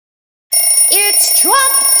It's Trump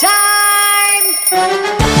time!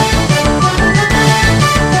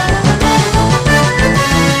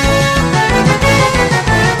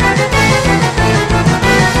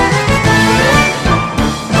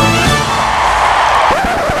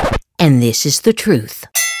 And this is the truth.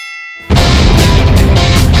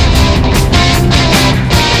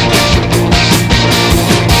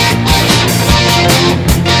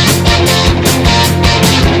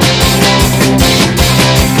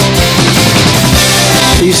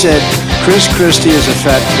 He said, Chris Christie is a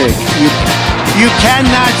fat pig. You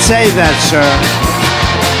cannot say that, sir.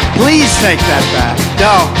 Please take that back.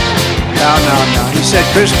 No. He said,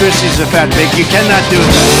 Chris Christie's a fat pig. You cannot do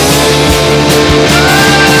that.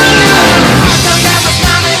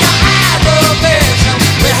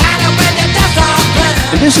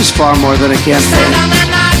 And this is far more than a campaign.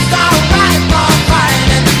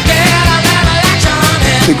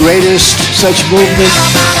 The greatest such movement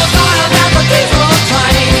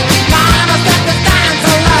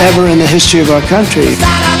ever in the history of our country.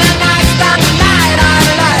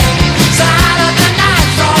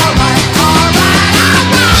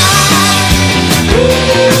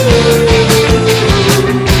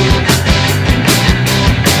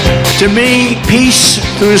 To me, peace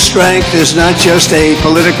through strength is not just a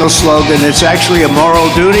political slogan, it's actually a moral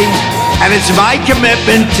duty. And it's my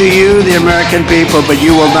commitment to you, the American people, but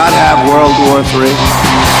you will not have World War III.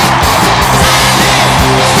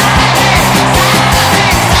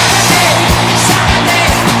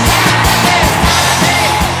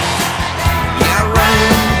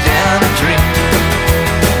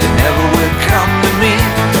 Me.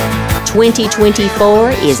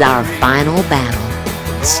 2024 is our final battle.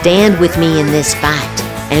 Stand with me in this fight,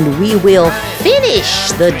 and we will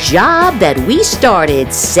finish the job that we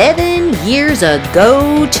started 7 years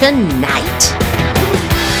ago tonight.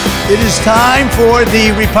 It is time for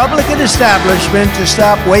the Republican establishment to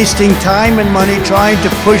stop wasting time and money trying to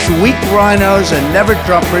push weak rhinos and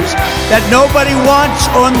never-Trumpers that nobody wants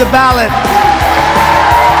on the ballot.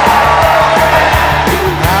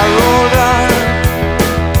 I rolled on,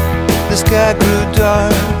 the sky grew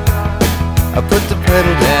dark. I put the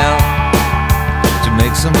pedal down to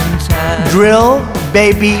make some time. Drill,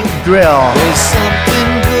 baby, drill. There's something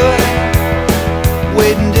good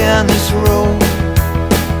waiting down this road.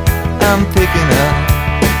 I'm picking up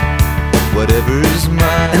whatever is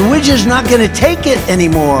mine. And we're just not going to take it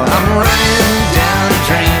anymore. I'm running down a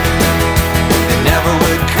dream that never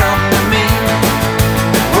would come to me.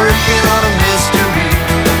 Working on a mystery,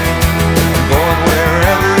 going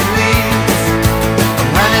wherever it leads.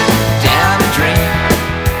 I'm running down a dream.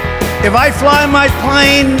 If I fly my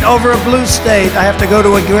plane over a blue state, I have to go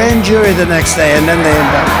to a grand jury the next day, and then they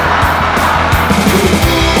indict me.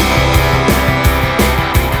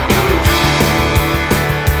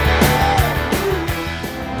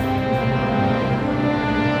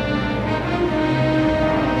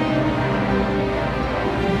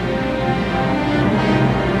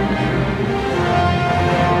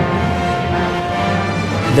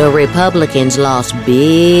 The Republicans lost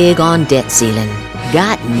big on debt ceiling.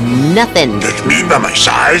 Got nothing. Judge me by my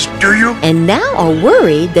size, do you? And now are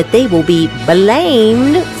worried that they will be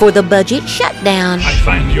blamed for the budget shutdown. I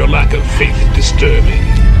find your lack of faith disturbing.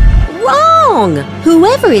 Wrong!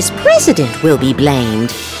 Whoever is president will be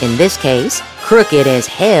blamed. In this case, crooked as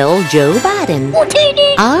hell Joe Biden.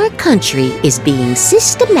 Our country is being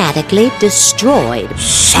systematically destroyed.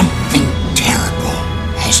 Something terrible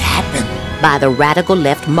has happened. By the radical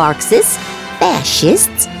left Marxists,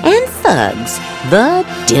 fascists, and thugs, the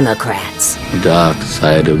Democrats. The dark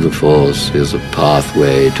side of the Force is a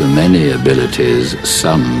pathway to many abilities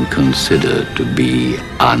some consider to be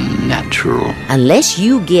unnatural. Unless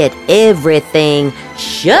you get everything,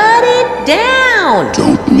 shut it down!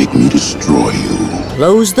 Don't make me destroy you.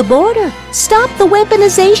 Close the border, stop the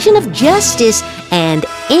weaponization of justice, and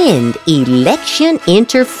end election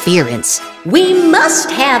interference. We must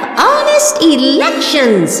have honest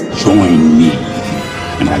elections! Join me,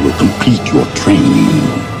 and I will complete your training.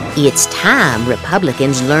 It's time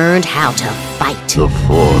Republicans learned how to fight. The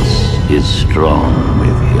Force is strong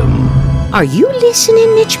with him. Are you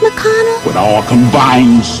listening, Mitch McConnell? With our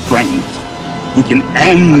combined strength, we can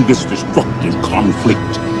end this destructive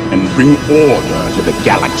conflict and bring order to the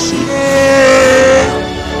galaxy.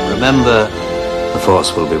 Remember, the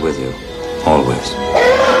Force will be with you, always.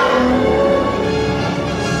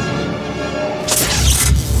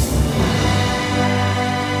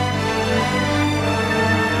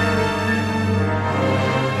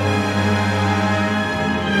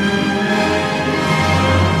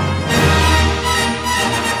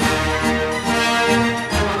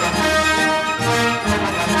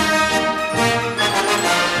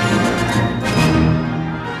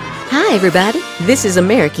 Hi, everybody. This is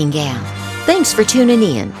American Gal. Thanks for tuning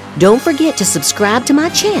in. Don't forget to subscribe to my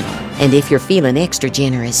channel. And if you're feeling extra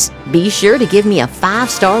generous, be sure to give me a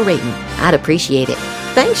 5-star rating. I'd appreciate it.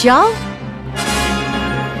 Thanks, y'all.